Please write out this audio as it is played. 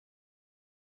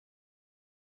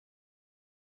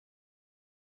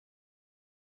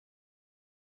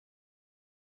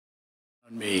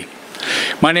Me.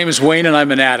 My name is Wayne and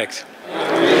I'm an addict.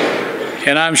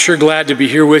 And I'm sure glad to be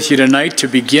here with you tonight to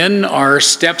begin our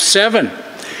Step 7.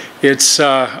 It's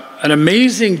an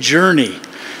amazing journey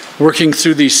working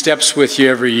through these steps with you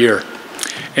every year.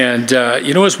 And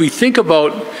as we think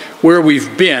about where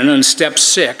we've been on Step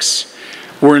 6,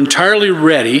 we're entirely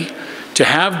ready to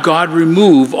have God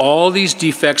remove all these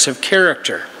defects of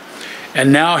character.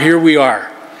 And now here we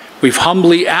are. We've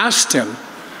humbly asked Him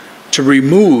to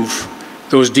remove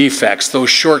those defects, those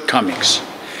shortcomings.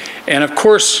 And of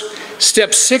course,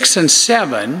 Steps 6 and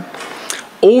 7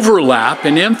 overlap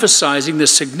in emphasizing the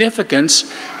significance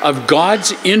of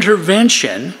God's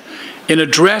intervention in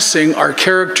addressing our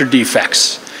character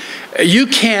defects. You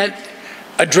can't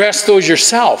address those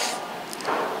yourself.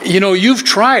 You've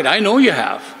tried. I know you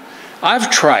have. I've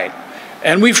tried.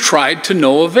 And we've tried to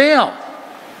no avail.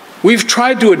 We've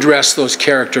tried to address those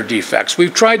character defects.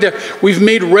 We've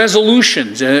made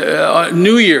resolutions,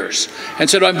 New Year's, and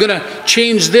said, I'm going to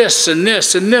change this and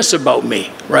this and this about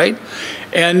me, right?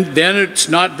 And then it's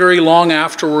not very long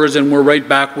afterwards and we're right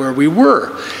back where we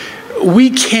were.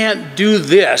 We can't do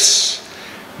this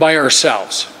by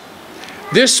ourselves.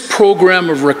 This program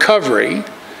of recovery,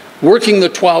 working the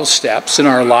 12 steps in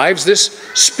our lives, this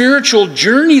spiritual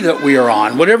journey that we are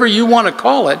on, whatever you want to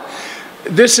call it,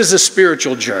 this is a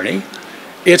spiritual journey.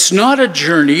 It's not a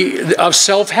journey of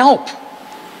self-help.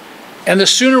 And the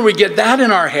sooner we get that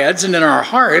in our heads and in our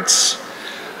hearts,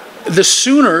 the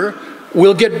sooner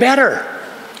we'll get better,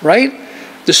 right?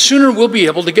 The sooner we'll be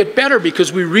able to get better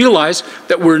because we realize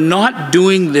that we're not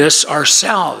doing this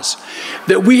ourselves.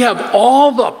 That we have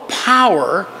all the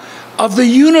power of the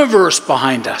universe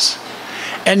behind us.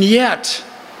 And yet,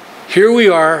 here we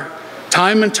are,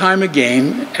 time and time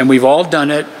again, and we've all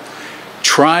done it,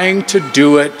 trying to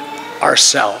do it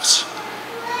ourselves.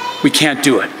 We can't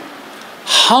do it.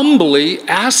 Humbly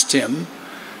asked Him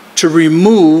to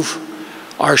remove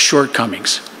our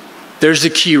shortcomings. There's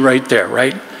the key right there,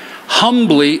 right?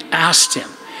 Humbly asked Him.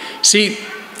 See,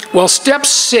 while Step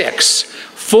 6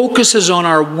 focuses on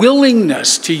our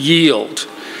willingness to yield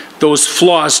those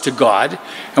flaws to God,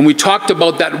 and we talked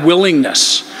about that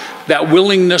willingness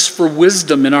for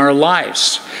wisdom in our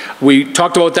lives. We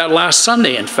talked about that last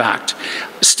Sunday, in fact.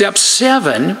 Step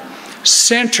 7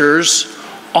 centers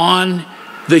on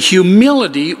the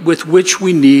humility with which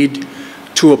we need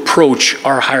to approach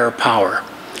our higher power.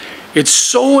 It's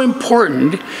so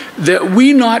important that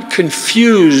we not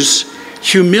confuse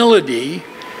humility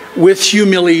with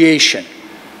humiliation.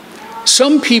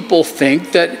 Some people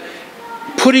think that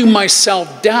putting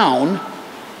myself down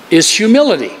is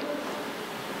humility.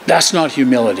 That's not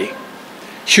humility.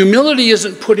 Humility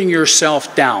isn't putting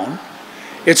yourself down.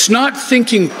 It's not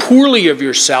thinking poorly of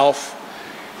yourself.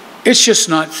 It's just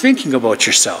not thinking about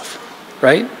yourself,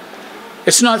 right?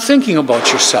 It's not thinking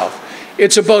about yourself.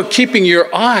 It's about keeping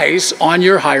your eyes on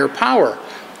your higher power,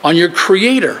 on your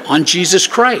Creator, on Jesus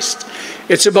Christ.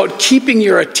 It's about keeping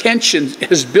your attention,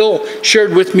 as Bill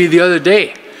shared with me the other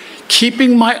day,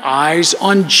 keeping my eyes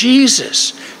on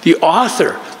Jesus, the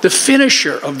author, the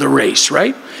finisher of the race,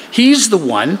 right? He's the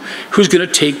one who's going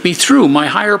to take me through. My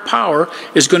higher power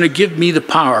is going to give me the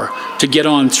power to get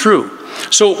on through.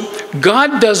 So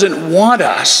God doesn't want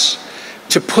us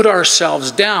to put ourselves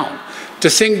down, to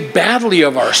think badly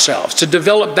of ourselves, to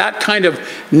develop that kind of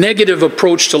negative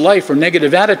approach to life or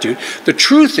negative attitude. The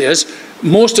truth is,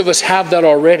 most of us have that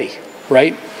already,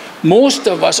 right? Most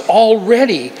of us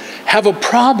already have a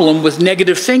problem with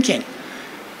negative thinking.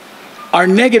 Our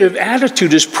negative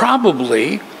attitude is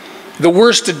probably the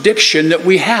worst addiction that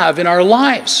we have in our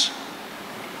lives.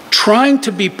 Trying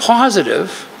to be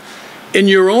positive in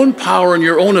your own power and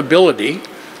your own ability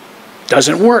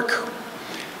doesn't work.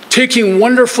 Taking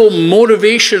wonderful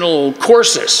motivational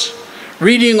courses,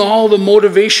 reading all the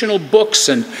motivational books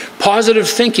and positive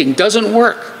thinking doesn't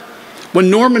work. When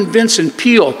Norman Vincent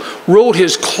Peale wrote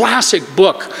his classic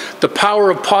book, The Power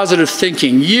of Positive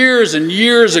Thinking, years and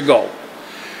years ago,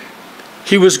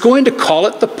 he was going to call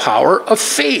it The Power of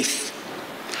Faith.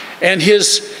 And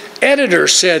his editor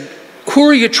said, who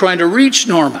are you trying to reach,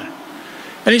 Norman?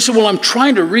 And he said, well, I'm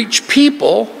trying to reach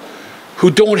people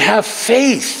who don't have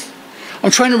faith.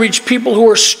 I'm trying to reach people who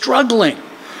are struggling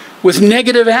with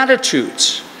negative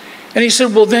attitudes. And he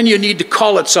said, well, then you need to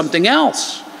call it something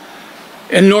else.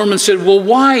 And Norman said, well,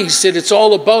 why? He said, it's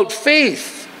all about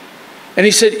faith. And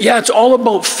he said, yeah, it's all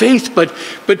about faith,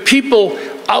 but people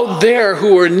out there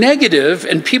who are negative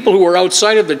and people who are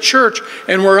outside of the church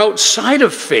and who are outside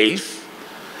of faith,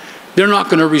 they're not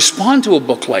going to respond to a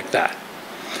book like that.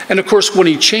 And of course, when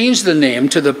he changed the name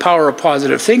to The Power of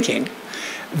Positive Thinking,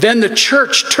 then the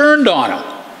church turned on him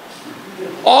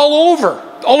all over.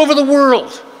 all over the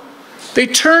world. They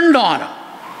turned on him.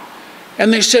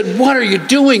 And they said, what are you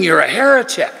doing? You're a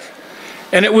heretic.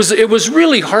 And it was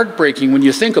really heartbreaking when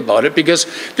you think about it, because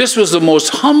this was the most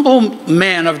humble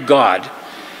man of God,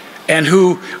 and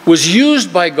who was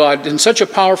used by God in such a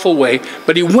powerful way,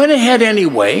 but he went ahead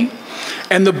anyway.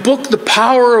 And the book, The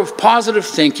Power of Positive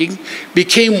Thinking,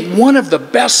 became one of the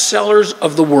best sellers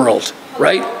of the world,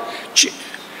 right?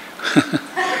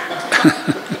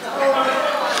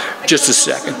 Just a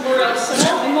second.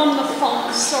 I'm on the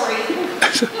phone, sorry.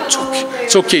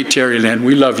 It's okay, Terry Lynn,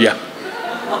 we love you.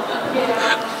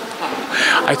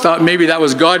 I thought maybe that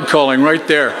was God calling right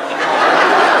there.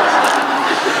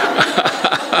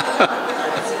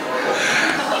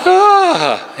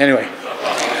 Anyway.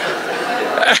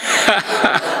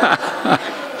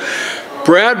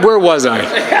 Brad, where was I?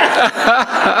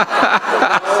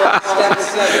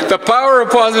 The Power of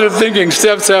Positive Thinking,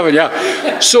 step 7,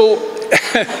 yeah. So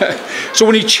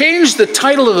when he changed the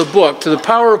title of the book to The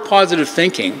Power of Positive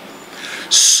Thinking,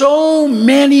 so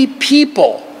many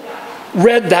people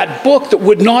read that book that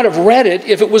would not have read it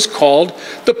if it was called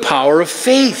The Power of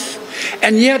Faith.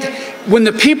 And yet, when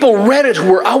the people read it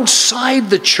who were outside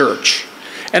the church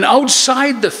and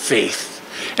outside the faith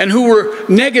and who were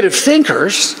negative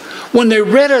thinkers, when they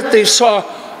read it, they saw,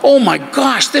 oh my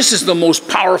gosh, this is the most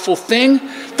powerful thing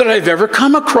that I've ever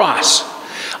come across.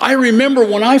 I remember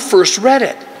when I first read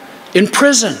it in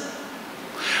prison.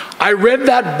 I read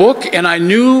that book and I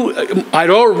knew I'd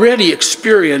already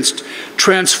experienced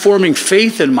transforming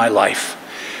faith in my life.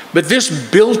 But this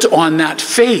built on that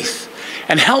faith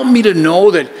and helped me to know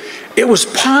that it was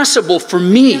possible for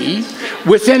me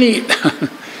with any...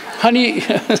 Honey,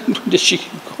 did she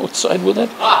go outside with it?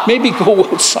 Maybe go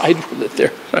outside with it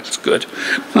there. That's good.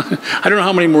 I don't know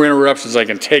how many more interruptions I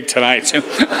can take tonight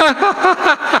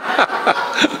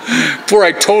before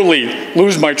I totally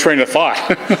lose my train of thought.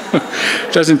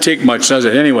 Doesn't take much, does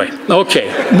it? Anyway, okay,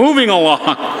 moving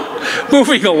along.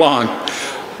 Moving along.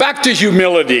 Back to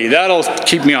humility. That'll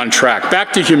keep me on track.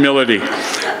 Back to humility.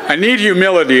 I need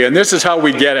humility, and this is how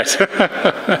we get it.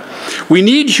 We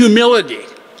need humility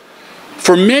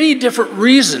for many different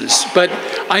reasons, but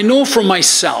I know for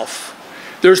myself,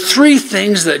 there are 3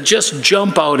 things that just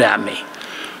jump out at me.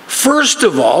 First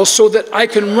of all, so that I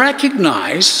can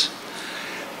recognize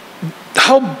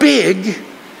how big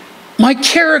my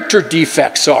character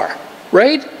defects are,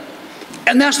 right?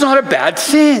 And that's not a bad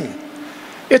thing.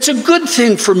 It's a good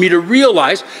thing for me to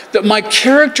realize that my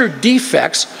character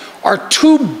defects are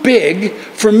too big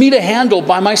for me to handle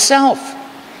by myself.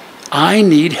 I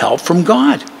need help from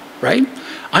God, right?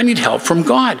 I need help from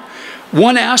God.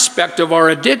 One aspect of our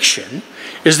addiction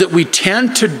is that we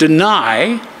tend to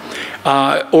deny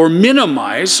or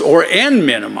minimize,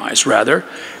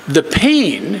 the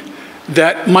pain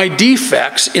that my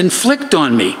defects inflict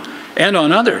on me and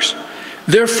on others.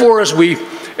 Therefore, as we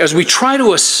try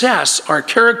to assess our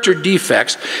character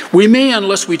defects, we may,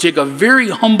 unless we take a very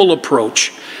humble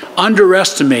approach,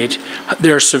 underestimate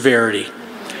their severity.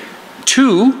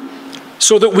 2,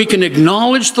 so that we can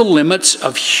acknowledge the limits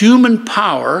of human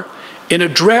power in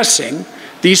addressing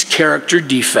these character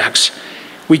defects.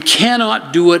 We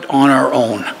cannot do it on our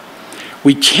own.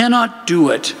 We cannot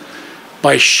do it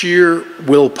by sheer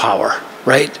willpower,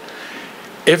 right?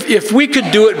 If we could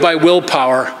do it by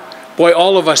willpower, boy,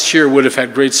 all of us here would have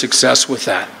had great success with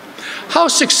that. How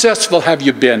successful have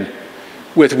you been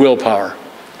with willpower?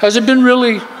 Has it been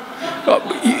really...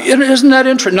 isn't that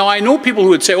interesting? Now, I know people who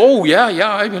would say, oh,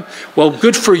 yeah. Well,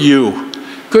 good for you.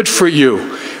 Good for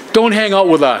you. Don't hang out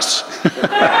with us.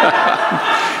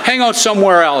 Hang out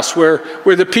somewhere else where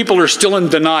the people are still in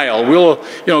denial. We'll,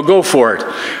 go for it.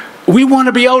 We want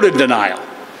to be out of denial.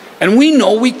 And we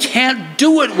know we can't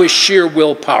do it with sheer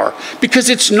willpower, because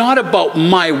it's not about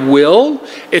my will.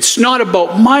 It's not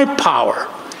about my power.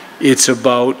 It's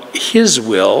about His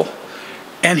will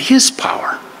and His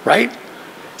power, right?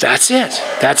 That's it.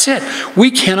 That's it. We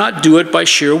cannot do it by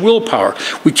sheer willpower.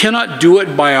 We cannot do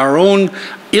it by our own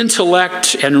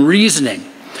intellect and reasoning.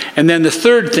 And then the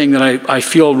third thing that I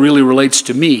feel really relates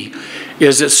to me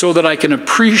is that so that I can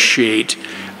appreciate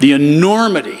the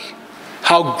enormity,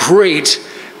 how great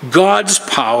God's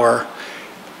power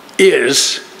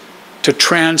is to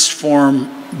transform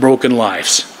broken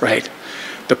lives, right?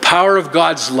 The power of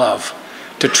God's love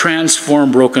to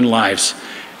transform broken lives.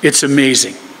 It's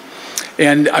amazing.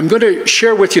 And I'm going to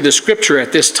share with you the scripture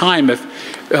at this time.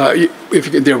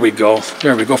 There we go.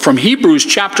 From Hebrews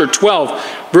chapter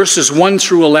 12, verses 1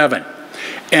 through 11.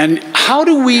 And how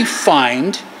do we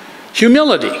find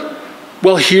humility?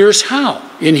 Well, here's how.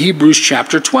 In Hebrews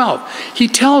chapter 12, he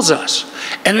tells us.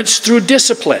 And it's through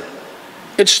discipline.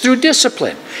 It's through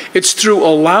discipline. It's through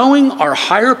allowing our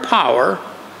higher power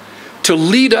to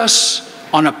lead us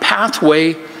on a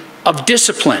pathway of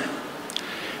discipline.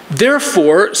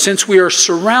 Therefore, since we are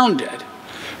surrounded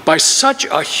by such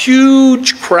a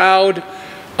huge crowd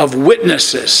of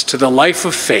witnesses to the life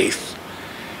of faith,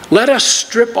 let us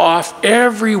strip off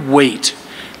every weight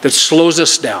that slows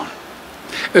us down,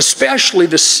 especially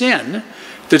the sin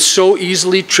that so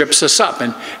easily trips us up.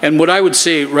 And what I would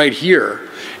say right here,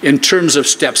 in terms of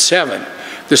step 7,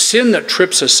 the sin that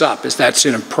trips us up is that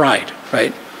sin of pride,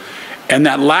 right? And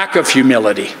that lack of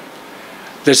humility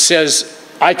that says,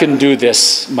 I can do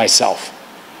this myself.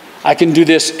 I can do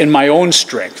this in my own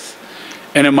strength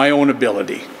and in my own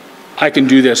ability. I can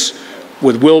do this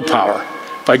with willpower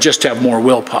if I just have more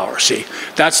willpower, see?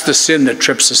 That's the sin that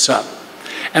trips us up.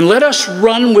 And let us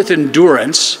run with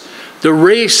endurance the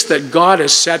race that God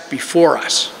has set before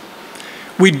us.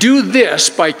 We do this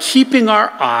by keeping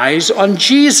our eyes on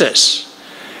Jesus,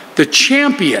 the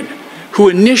champion who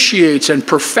initiates and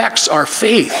perfects our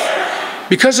faith.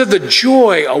 Because of the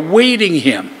joy awaiting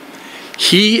him,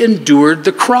 he endured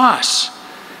the cross,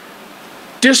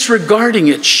 disregarding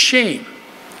its shame.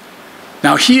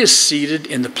 Now he is seated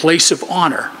in the place of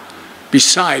honor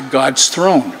beside God's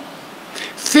throne.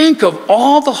 Think of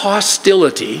all the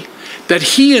hostility that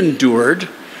he endured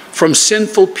from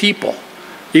sinful people,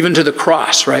 even to the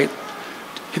cross, right?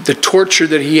 The torture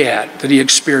that he had, that he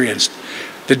experienced,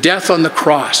 the death on the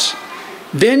cross.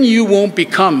 Then you won't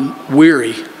become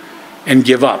weary and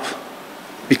give up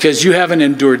because you haven't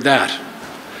endured that.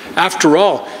 After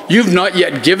all, you've not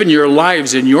yet given your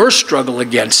lives in your struggle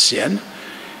against sin.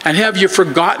 And have you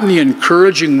forgotten the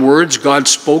encouraging words God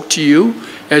spoke to you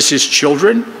as his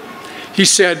children? He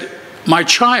said, my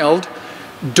child,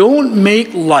 don't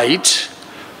make light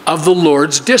of the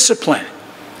Lord's discipline,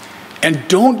 and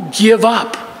don't give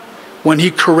up when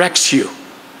he corrects you.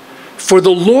 For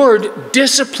the Lord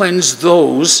disciplines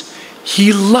those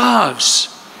he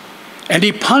loves, and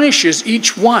he punishes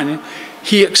each one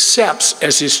he accepts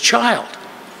as his child.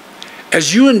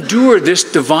 As you endure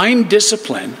this divine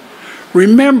discipline,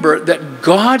 remember that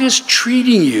God is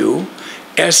treating you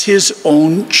as his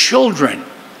own children.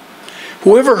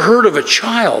 Whoever heard of a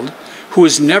child who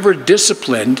is never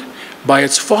disciplined by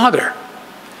its father?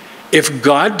 If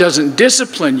God doesn't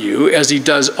discipline you as he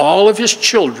does all of his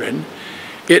children,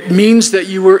 it means that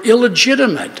you are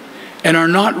illegitimate and are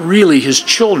not really his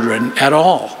children at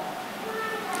all.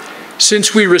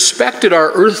 Since we respected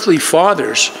our earthly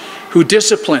fathers who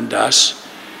disciplined us,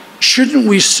 shouldn't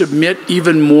we submit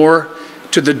even more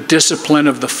to the discipline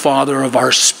of the Father of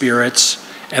our spirits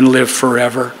and live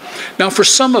forever? Now, for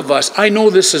some of us, I know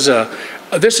this is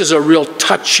a real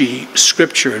touchy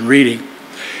scripture in reading.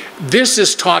 This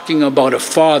is talking about a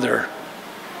Father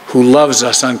who loves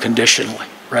us unconditionally,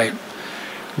 right?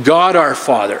 God our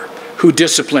Father who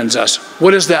disciplines us.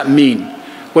 What does that mean?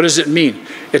 What does it mean?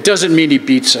 It doesn't mean he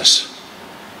beats us.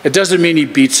 It doesn't mean he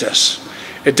beats us.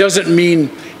 It doesn't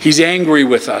mean he's angry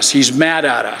with us. He's mad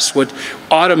at us. What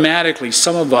automatically,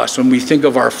 some of us, when we think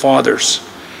of our fathers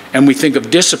and we think of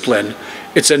discipline,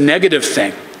 it's a negative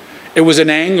thing. It was an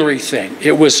angry thing.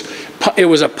 It was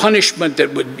a punishment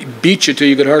that would beat you till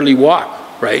you could hardly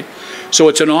walk, right? So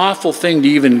it's an awful thing to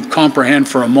even comprehend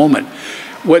for a moment.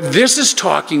 What this is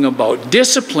talking about,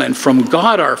 discipline from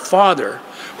God our Father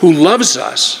who loves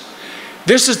us,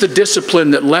 this is the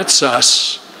discipline that lets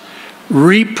us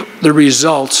reap the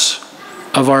results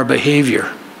of our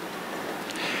behavior.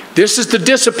 This is the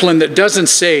discipline that doesn't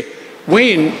say,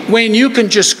 Wayne, you can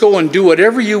just go and do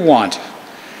whatever you want.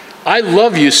 I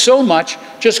love you so much,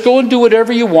 just go and do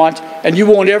whatever you want, and you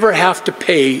won't ever have to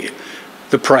pay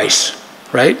the price,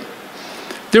 right?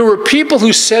 There were people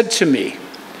who said to me,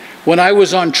 when I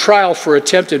was on trial for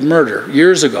attempted murder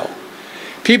years ago,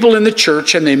 people in the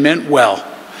church, and they meant well,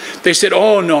 they said,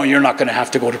 oh no, you're not going to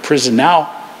have to go to prison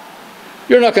now.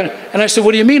 You're not going to. And I said,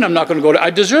 what do you mean I'm not going to go to?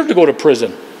 I deserve to go to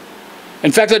prison.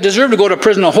 In fact, I deserve to go to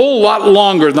prison a whole lot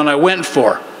longer than I went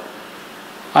for.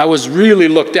 I was really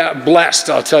looked at, blessed,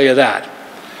 I'll tell you that.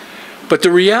 But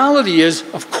the reality is,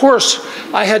 of course,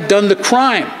 I had done the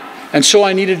crime, and so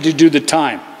I needed to do the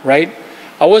time, right?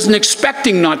 I wasn't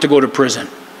expecting not to go to prison.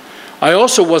 I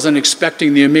also wasn't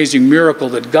expecting the amazing miracle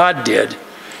that God did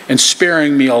in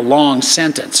sparing me a long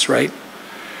sentence, right?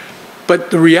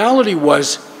 But the reality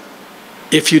was,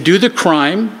 if you do the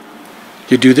crime,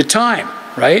 you do the time,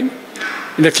 right?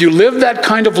 And if you live that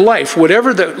kind of life,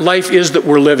 whatever the life is that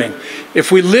we're living,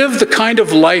 if we live the kind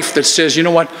of life that says, you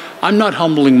know what, I'm not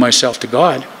humbling myself to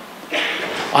God.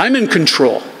 I'm in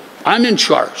control. I'm in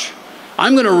charge.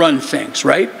 I'm going to run things,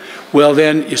 right? Well,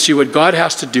 then, you see, what God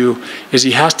has to do is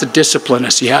he has to discipline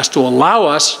us. He has to allow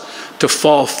us to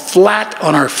fall flat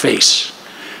on our face.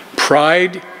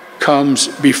 Pride comes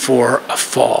before a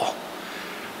fall.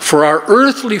 For our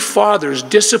earthly fathers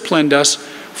disciplined us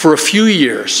for a few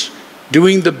years,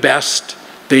 doing the best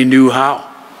they knew how.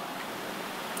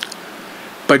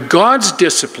 But God's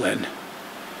discipline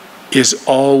is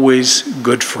always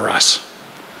good for us,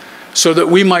 so that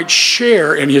we might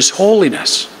share in his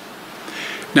holiness.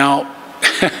 Now,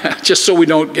 just so we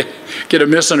don't get a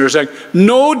misunderstanding,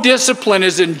 no discipline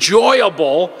is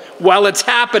enjoyable while it's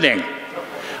happening.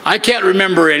 I can't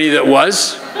remember any that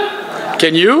was.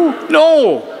 Can you?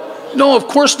 No, of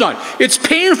course not. It's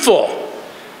painful.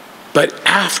 But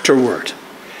afterward,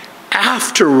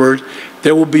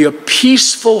 there will be a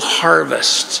peaceful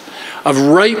harvest of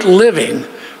right living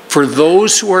for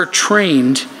those who are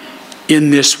trained in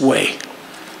this way.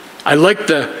 I like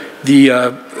the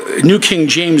New King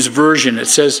James Version. It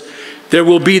says, there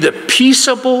will be the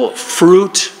peaceable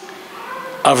fruit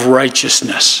of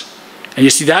righteousness. And you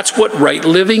see, that's what right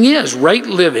living is. Right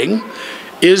living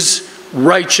is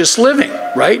righteous living,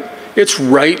 right? It's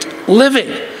right living.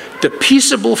 The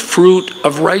peaceable fruit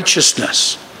of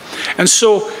righteousness. And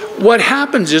so what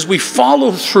happens is we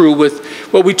follow through with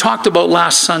what we talked about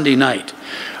last Sunday night.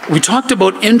 We talked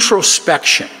about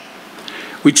introspection.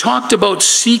 We talked about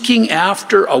seeking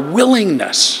after a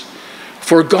willingness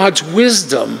for God's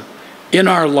wisdom in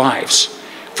our lives,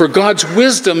 for God's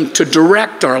wisdom to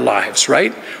direct our lives,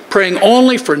 right? Praying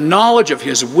only for knowledge of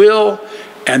his will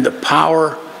and the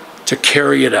power to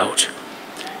carry it out.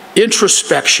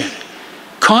 Introspection.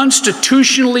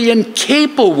 Constitutionally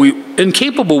incapable,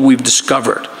 we've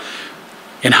discovered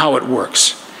in how it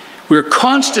works. We're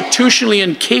constitutionally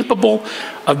incapable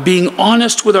of being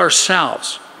honest with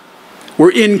ourselves.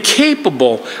 We're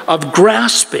incapable of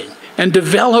grasping and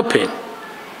developing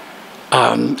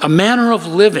a manner of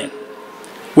living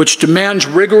which demands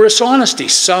rigorous honesty.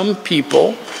 Some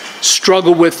people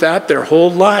struggle with that their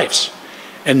whole lives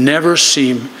and never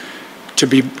seem to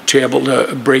be able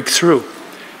to break through.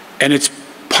 And it's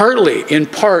in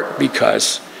part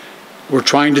because we're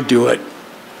trying to do it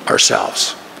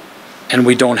ourselves. And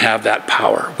we don't have that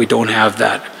power. We don't have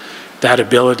that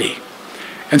ability.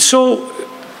 And so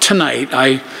tonight,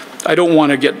 I don't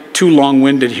want to get too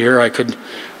long-winded here. I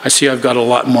see I've got a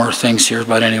lot more things here,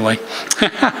 but anyway.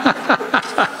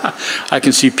 I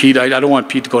can see Pete. I don't want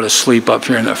Pete to go to sleep up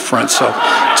here in the front. So,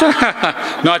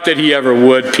 not that he ever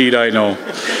would, Pete, I know.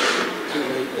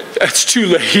 It's too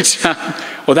late.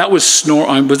 Well, that was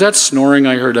snoring. Was that snoring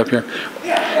I heard up here?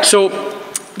 So,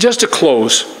 just to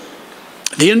close,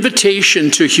 the invitation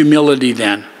to humility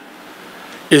then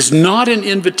is not an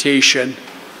invitation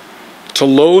to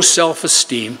low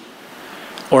self-esteem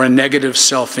or a negative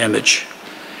self-image.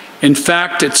 In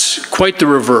fact, it's quite the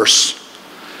reverse.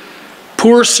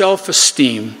 Poor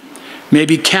self-esteem may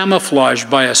be camouflaged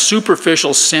by a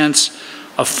superficial sense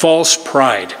of false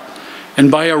pride and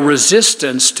by a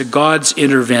resistance to God's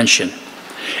intervention.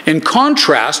 In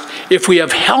contrast, if we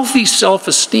have healthy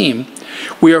self-esteem,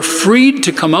 we are freed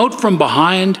to come out from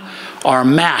behind our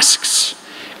masks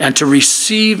and to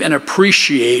receive and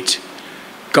appreciate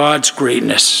God's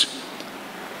greatness.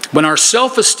 When our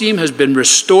self-esteem has been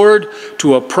restored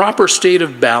to a proper state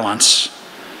of balance,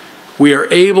 we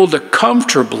are able to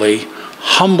comfortably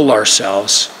humble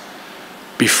ourselves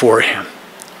before him,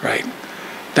 right?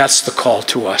 That's the call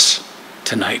to us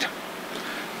tonight,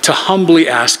 to humbly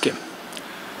ask him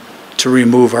to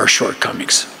remove our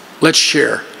shortcomings. Let's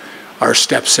share our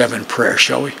Step 7 prayer,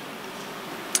 shall we?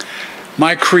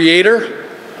 My Creator,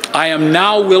 I am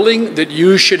now willing that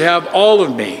you should have all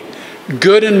of me,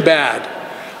 good and bad.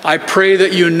 I pray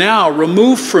that you now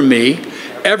remove from me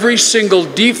every single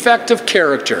defect of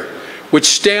character which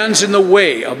stands in the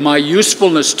way of my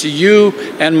usefulness to you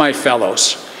and my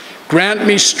fellows. Grant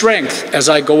me strength as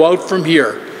I go out from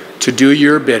here to do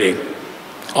your bidding.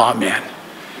 Amen.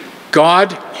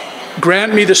 God,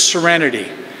 grant me the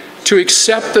serenity to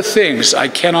accept the things I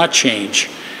cannot change,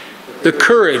 the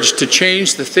courage to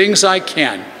change the things I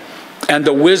can, and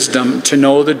the wisdom to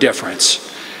know the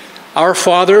difference. Our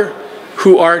Father,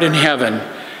 who art in heaven,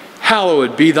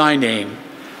 hallowed be thy name.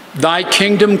 Thy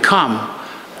kingdom come,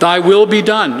 thy will be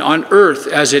done on earth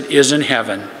as it is in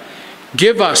heaven.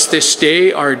 Give us this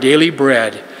day our daily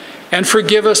bread, and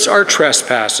forgive us our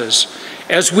trespasses,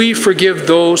 as we forgive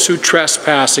those who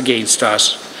trespass against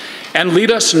us. And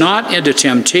lead us not into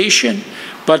temptation,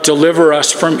 but deliver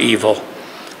us from evil.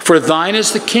 For thine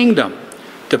is the kingdom,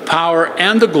 the power,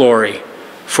 and the glory,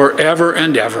 forever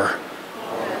and ever.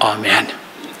 Amen.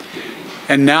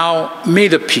 And now may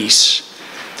the peace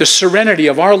the serenity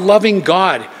of our loving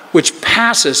God, which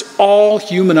passes all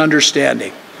human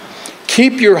understanding.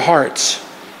 Keep your hearts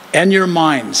and your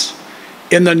minds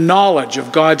in the knowledge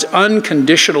of God's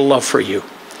unconditional love for you,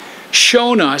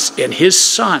 shown us in his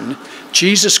Son,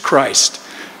 Jesus Christ,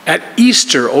 at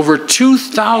Easter over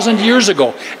 2,000 years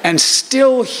ago, and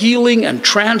still healing and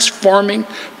transforming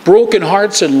broken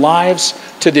hearts and lives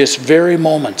to this very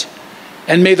moment.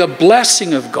 And may the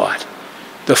blessing of God,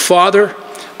 the Father,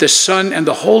 the Son, and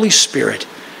the Holy Spirit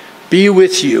be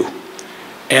with you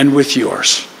and with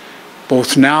yours,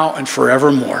 both now and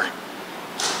forevermore.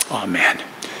 Amen.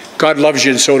 God loves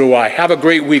you, and so do I. Have a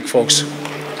great week, folks.